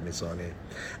مبارک رمضانه،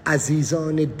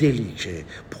 عزیزان دلی که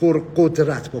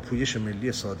پرقدرت با پویش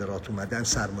ملی صادرات اومدن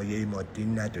سرمایه مادی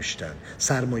نداشتن،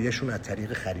 سرمایهشون از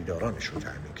طریق خریدارانشون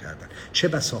تامین کردن، چه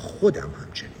بسا خودم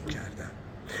همچنین کردم.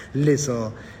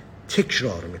 لذا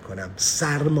تکرار میکنم،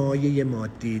 سرمایه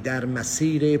مادی در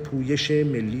مسیر پویش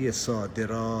ملی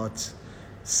صادرات،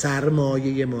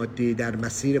 سرمایه مادی در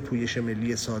مسیر پویش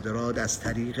ملی صادرات از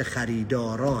طریق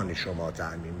خریداران شما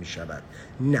تأمین می شود،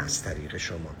 نه از طریق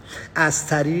شما. از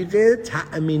طریق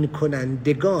تأمین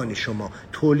کنندگان شما،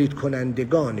 تولید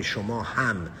کنندگان شما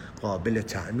هم قابل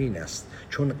تأمین است،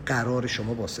 چون قرار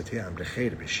شما واسطه امر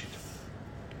خیر بشید.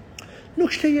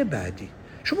 نکته بعدی،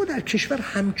 شما در کشور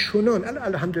همچنان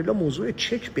الحمدلله موضوع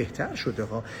چک بهتر شده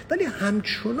ها، ولی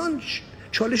همچنان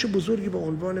چالش بزرگی با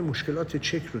عنوان مشکلات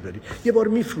چک رو دارید. یه بار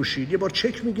میفروشید، یه بار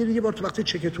چک میگیرید، یه بار تو وقت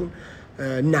چکتون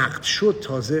نقد شد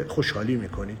تازه خوشحالی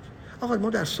میکنید. آقا ما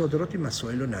در صادرات این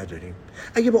مسائل رو نداریم.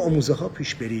 اگه با آموزه ها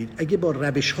پیش برید، اگه با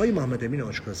روش های محمد امین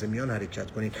آج-کاظمیان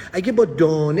حرکت کنید، اگه با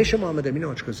دانش محمد امین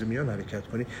آج-کاظمیان حرکت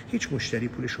کنید، هیچ مشتری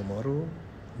پول شما رو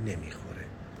نمیخوره.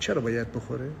 چرا باید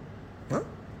بخوره؟ ها؟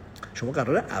 شما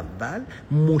قراره اول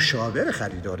مشاور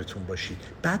خریدارتون باشید،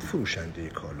 بعد فروشنده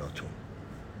کالاتون.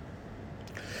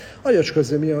 آیا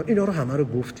آج-کاظمیان اینا رو همه رو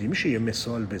گفتی، میشه یه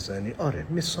مثال بزنی؟ آره،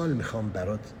 مثال میخوام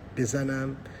برات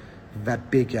بزنم و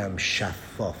بگم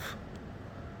شفاف.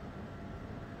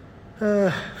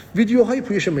 ویدیوهای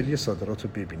پویش ملی صادرات رو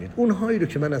ببینید، اونهایی رو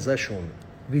که من ازشون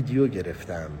ویدیو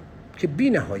گرفتم که بی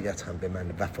نهایت هم به من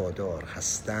وفادار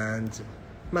هستند،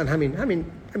 من همین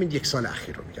 1 سال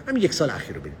اخیر رو میگم، همین 1 سال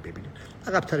اخیر رو ببینید،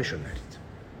 عقب‌ترش رو نرید.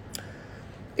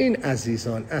 این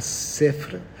عزیزان از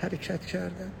صفر حرکت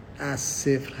کردن،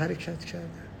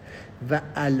 و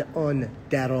الان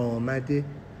درآمد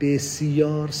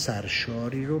بسیار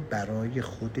سرشاری رو برای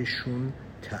خودشون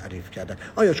تعریف کردن.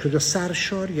 آیا آج-کاظمی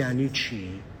سرشار یعنی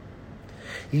چی؟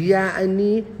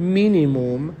 یعنی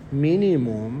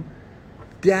مینیموم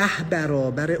 10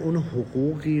 برابر اون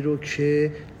حقوقی رو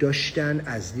که داشتن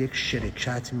از یک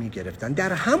شرکت میگرفتن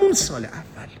در همون سال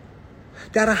اول،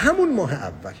 در همون ماه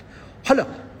اول. حالا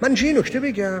من یه نکته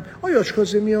بگم، آیا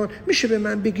آج-کاظمیان میشه به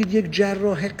من بگید یک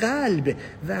جراح قلب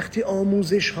وقتی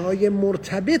آموزش‌های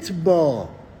مرتبط با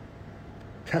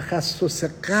تخصص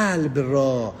قلب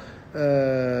را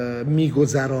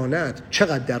میگذراند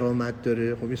چقدر درآمد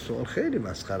داره؟ خب این سوال خیلی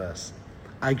مسخره است.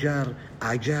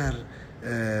 اگر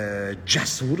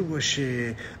جسور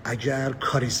باشه، اگر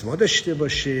کاریزما داشته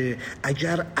باشه،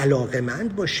 اگر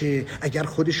علاقمند باشه، اگر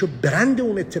خودشو برند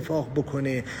اون اتفاق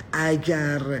بکنه،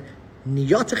 اگر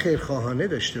نیات خیرخواهانه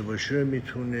داشته باشه،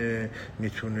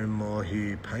 میتونه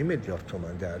ماهی 5 میلیارد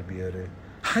تومان در بیاره.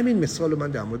 همین مثال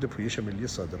من در مورد پویش ملی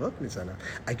صادرات میزنم.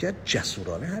 اگر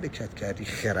جسورانه حرکت کردی،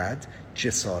 خرد،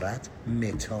 جسارت،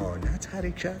 متانت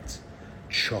حرکت،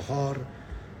 4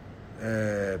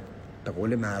 به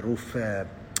قول معروف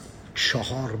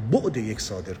 4 بعد یک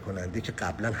صادر کننده که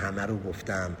قبلا همه رو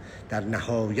گفتم، در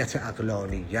نهایت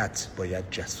عقلانیت باید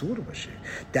جسور باشه،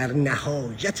 در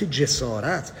نهایت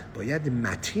جسارت باید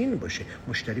متین باشه،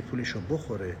 مشتری پولشو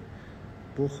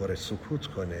بخوره سکوت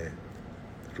کنه،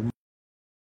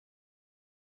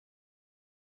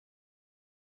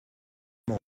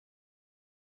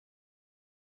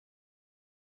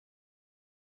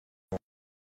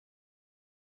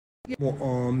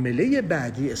 معامله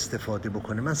بعدی استفاده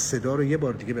بکنه. من صدا رو یه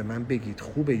بار دیگه به من بگید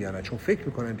خوبه یا نه، چون فکر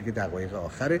میکنم دیگه دقایق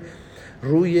آخره.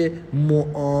 روی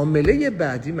معامله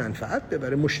بعدی منفعت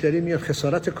ببره، مشتری میاد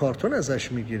خسارت کارتون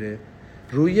ازش میگیره،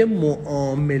 روی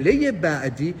معامله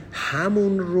بعدی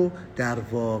همون رو در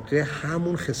واقع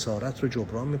همون خسارت رو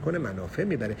جبران میکنه، منافع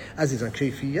میبره. عزیزان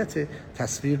کیفیت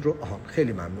تصویر رو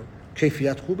خیلی ممنون،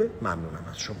 کیفیت خوبه، ممنونم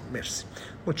از شما، مرسی،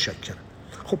 متشکرم.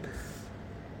 خب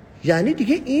یعنی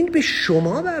دیگه این به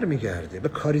شما برمیگرده، به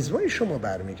کاریزمای شما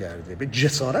برمیگرده، به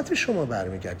جسارت شما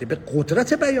برمیگرده، به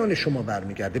قدرت بیان شما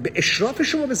برمیگرده، به اشراف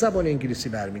شما به زبان انگلیسی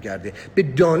برمیگرده، به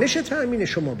دانش تأمین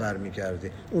شما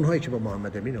برمیگرده. اونهایی که با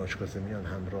محمد امین آشکازمیان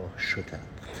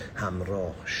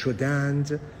همراه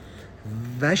شدند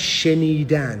و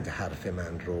شنیدند حرف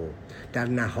من رو، در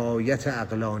نهایت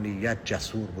عقلانیت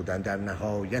جسور بودند، در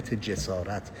نهایت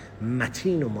جسارت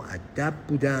متین و مؤدب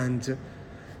بودند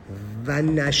و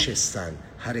نشستن،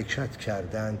 حرکت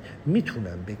کردن.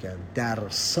 میتونم بگم در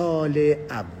سال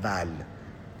اول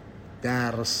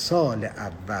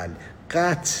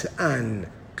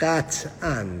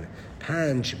قطعاً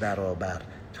 5 برابر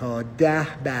تا 10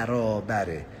 برابر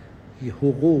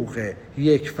حقوق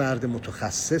یک فرد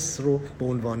متخصص رو به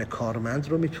عنوان کارمند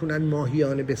رو میتونن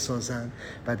ماهیانه بسازن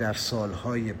و در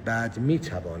سالهای بعد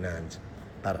میتوانند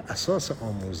بر اساس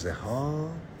آموزه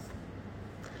ها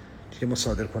که ما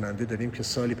صادر کننده داریم که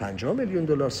سالی 50 میلیون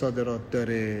دلار صادرات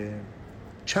داره،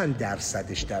 چند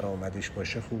درصدش درآمدش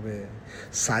باشه خوبه،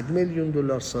 100 میلیون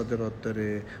دلار صادرات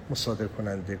داره. ما صادر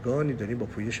کنندگانی داریم با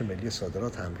پویش ملی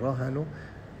صادرات همراهن و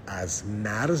از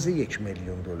مرز 1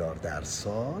 میلیون دلار در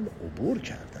سال عبور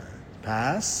کردن.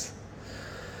 پس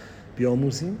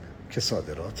بیاموزیم که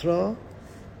صادرات را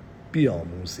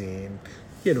بیاموزیم.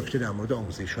 یه نکته در مورد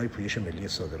آموزش‌های پویش ملی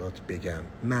صادرات بگم.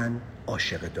 من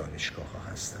عاشق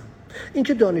دانشگاه‌ها هستم.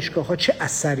 اینکه دانشگاه‌ها چه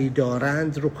اثری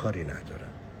دارند رو کاری ندارم.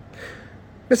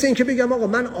 مثل اینکه بگم آقا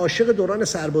من عاشق دوران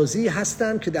سربازی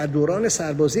هستم که در دوران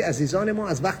سربازی عزیزان ما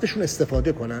از وقتشون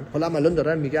استفاده کنن. حالا الان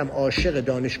دارم میگم عاشق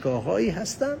دانشگاه‌هایی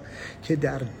هستم که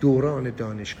در دوران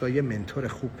دانشگاه یه منتور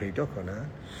خوب پیدا کنن،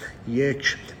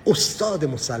 یک استاد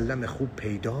مسلم خوب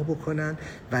پیدا بکنن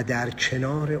و در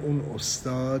کنار اون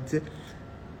استاد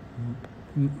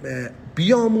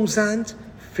بیاموزند،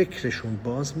 فکرشون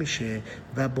باز میشه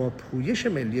و با پویش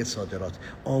ملی صادرات،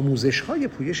 آموزش‌های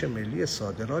پویش ملی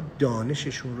صادرات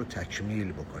دانششون رو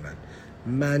تکمیل بکنن.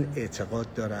 من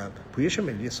اعتقاد دارم پویش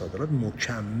ملی صادرات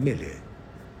مکمل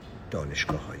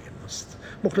دانشگاه‌های ماست.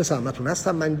 مخلص همتون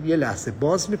هستم. من یه لحظه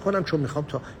باز میکنم چون میخوام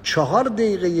تا 4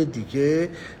 دقیقه دیگه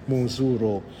موضوع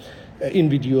رو، این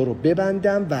ویدیو رو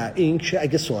ببندم و اینکه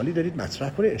اگه سوالی دارید مطرح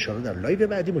کنید. انشاءالله در لایو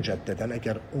بعدی مجددا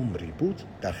اگر عمری بود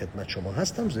در خدمت شما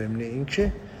هستم. ضمن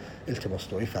اینکه التماس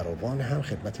دعای فراوان هم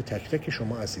خدمت تک تک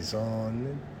شما عزیزان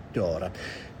دارم.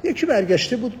 یکی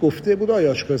برگشته بود گفته بود آقای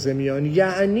آشکازمیان،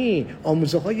 یعنی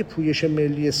آموزه‌های پویش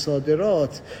ملی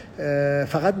صادرات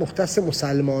فقط مختص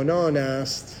مسلمانان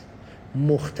است،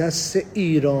 مختص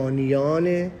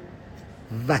ایرانیان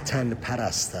وطن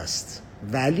پرست است.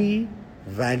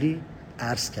 ولی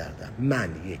عرض کردم من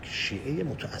یک شیعه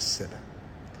متعصبم.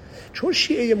 چون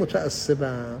شیعه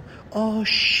متعصبم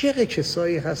عاشق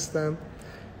کسایی هستم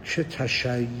که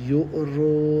تشیع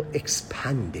رو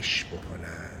اکسپندش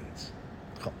بکنند.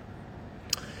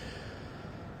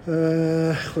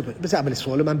 خب بذار اول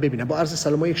سوال من ببینم. با عرض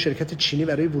سلام، یک شرکت چینی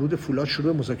برای ورود فولاد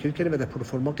شروع مذاکره کردیم و در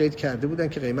پروفورما قید کرده بودن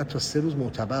که قیمت تا 3 روز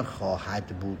معتبر خواهد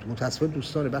بود. متاسفانه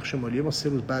دوستان بخش مالی ما 3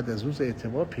 روز بعد از روز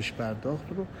اعتبار پیش پرداخت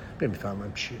رو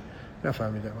نمیفهمم چیه.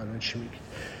 نفهمیدم الان چی میگید.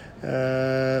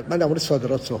 من در مورد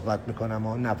صادرات صحبت میکنم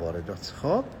و نه واردات.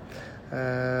 خب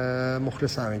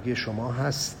مخلص همگی شما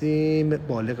هستیم.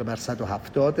 بالغ بر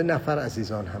 170 نفر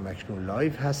عزیزان هم اکنون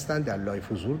لایو هستند، در لایو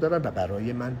حضور دارن و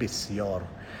برای من بسیار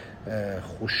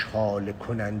خوشحال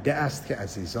کننده است که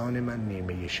عزیزان من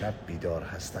نیمه شب بیدار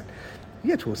هستند.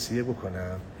 یه توصیه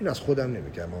بکنم، این از خودم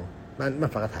نمیگم، من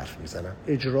فقط حرف میزنم،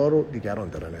 اجرا رو دیگران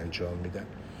دارن انجام میدن.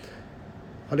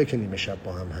 حالا که نیمه شب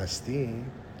با هم هستیم،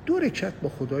 2 رکعت با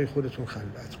خدای خودتون خلوت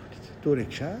کنید. 2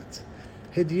 رکعت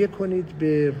هدیه کنید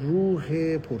به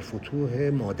روح پرفتوح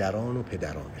مادران و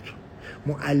پدرانتون،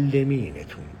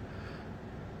 معلمینتون،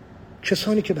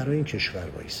 کسانی که برای این کشور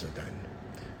وایسادن،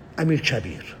 امیر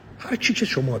کبیر، هر چی که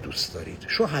شما دوست دارید،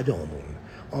 شهدامون،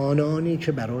 آنانی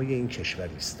که برای این کشور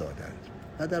ایستادند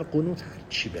و در قنوت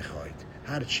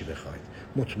هر چی بخواید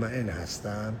مطمئن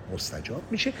هستم مستجاب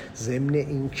میشه. ضمن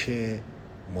این که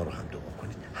ما رو هم دعا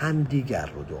کنید، هم دیگر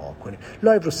رو دعا کنید.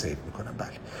 لایو رو سیو میکنم.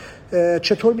 بله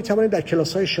چطور میتوانید در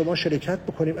کلاس های شما شرکت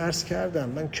بکنیم؟ عرض کردم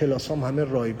من کلاس هم همه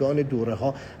رایگان، دوره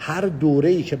ها، هر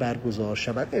دوره‌ای که برگزار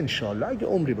شود انشالله اگه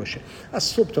عمری باشه از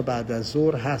صبح تا بعد از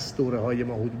ظهر هست. دوره های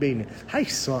ما حدود بین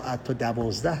 8 ساعت تا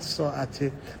 12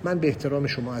 ساعته. من به احترام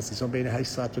شما عزیزان بین 8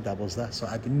 ساعت تا 12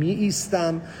 ساعت می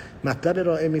ایستم، مطلب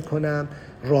ارائه میکنم،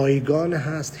 رایگان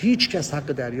هست، هیچ کس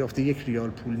حق دریافت 1 ریال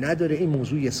پول نداره. این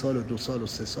موضوع 1 سال و 2 سال و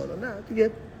 3 سال و نه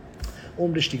دیگه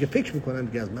عمرش دیگه فکر میکنم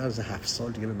دیگه از مرز 7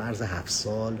 سال دیگه به مرز 7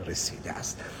 سال رسیده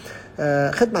است.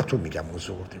 خدمتتون میگم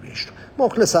موضوع اردیبهشت رو.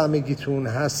 مخلص همگیتون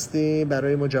هستیم.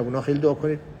 برای ما جوونا خیلی دعا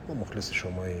کنید، ما مخلص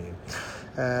شماییم.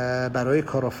 برای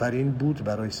کارآفرین بود،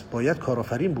 باید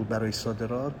کارآفرین بود برای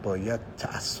صادرات، باید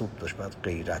تعصب داشت، باید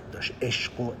غیرت داشت،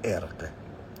 عشق و عرق،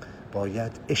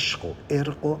 باید عشق و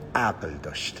عرق و عقل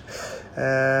داشت.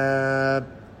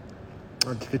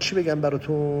 دیگه چی بگم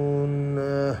براتون؟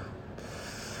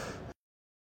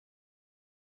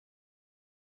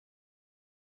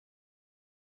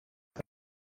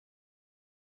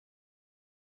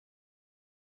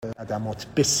 خدمات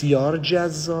بسیار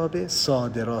جذابه،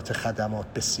 صادرات خدمات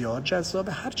بسیار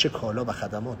جذابه. هرچه کالا و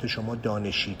خدمات شما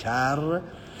دانشی‌تر،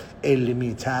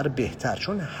 علمی‌تر، بهتر،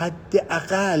 چون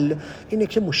حداقل اینه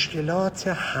که مشکلات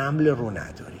حمل رو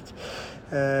ندارید.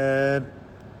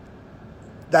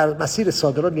 در مسیر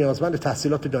صادرات نیازمند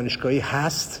تحصیلات دانشگاهی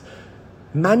هست.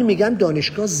 من میگم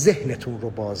دانشگاه ذهنتون رو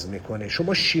باز میکنه.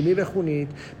 شما شیمی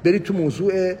بخونید، برید تو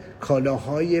موضوع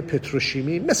کالاهای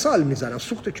پتروشیمی، مثال میزنم،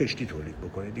 سوخت کشتی تولید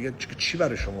بکنید دیگه. چی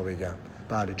برای شما بگم؟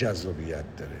 بله جذابیت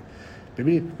داره.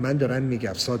 ببینید من دارم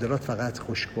میگم صادرات فقط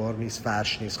خشکبار نیست،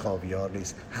 فرش نیست، خاویار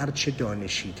نیست. هرچه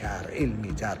دانشی‌تر،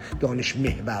 علمی‌تر، دانش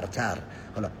محورتر،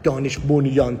 حالا دانش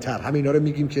بنیانتر، همینا رو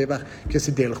میگیم که وقت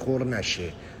کسی دلخور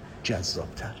نشه،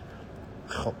 جذابتر.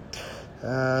 خب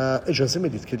اجازه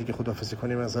میدید که دیگه خداحافظی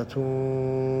کنیم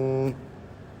ازتون؟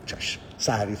 چشم،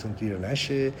 سحریتون دیر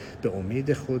نشه. به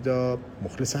امید خدا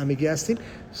مخلص همگی هستیم.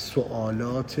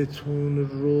 سوالاتتون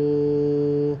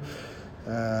رو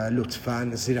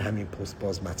لطفاً زیر همین پست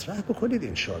باز مطرح بکنید.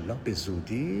 انشالله به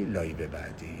زودی لایو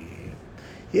بعدی.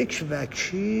 یک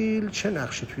وکیل چه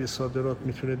نقشی توی صادرات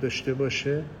میتونه داشته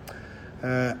باشه؟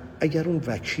 اگر اون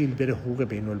وکیل بره حقوق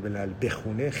بین الملل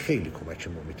بخونه خیلی کمک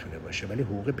ما میتونه باشه، ولی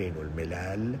حقوق بین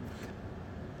الملل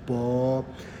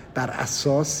بر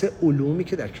اساس علومی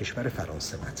که در کشور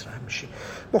فرانسه مطرح میشه.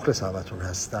 مخلص همتون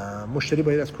هستم. مشتری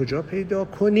باید از کجا پیدا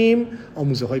کنیم؟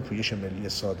 آموزه های پویش ملی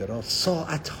صادرات.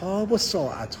 ساعتها و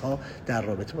ساعتها در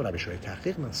رابطه با روش‌های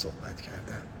تحقیق من صحبت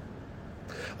کردم.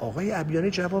 آقای ابیانه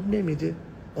جواب نمیده.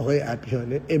 آقای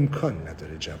ابیانه امکان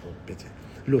نداره جواب بده.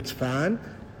 لطفاً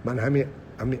من همین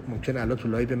ممکنه الان تو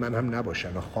لایو من هم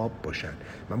نباشن و خواب باشن،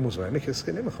 من مزاحم کسی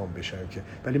که نمیخوام بشن که،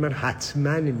 ولی من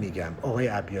حتما میگم آقای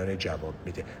ابیانه جواب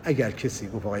میده. اگر کسی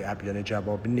گفت آقای ابیانه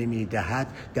جواب نمیدهد،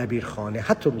 دبیرخانه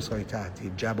حتی روزهای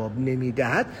تعطیل جواب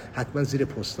نمیدهد، حتما زیر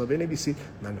پستا بنویسید،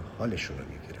 من حالشون رو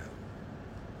میگیرم.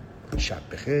 شب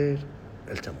بخیر،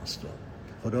 التماس دارم.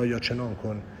 خدایا چنان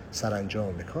کن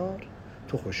سرانجام کار،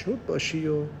 تو خوشنود باشی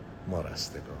و ما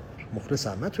رستگار. مخلص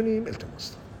همتونیم،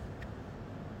 التماس دارم.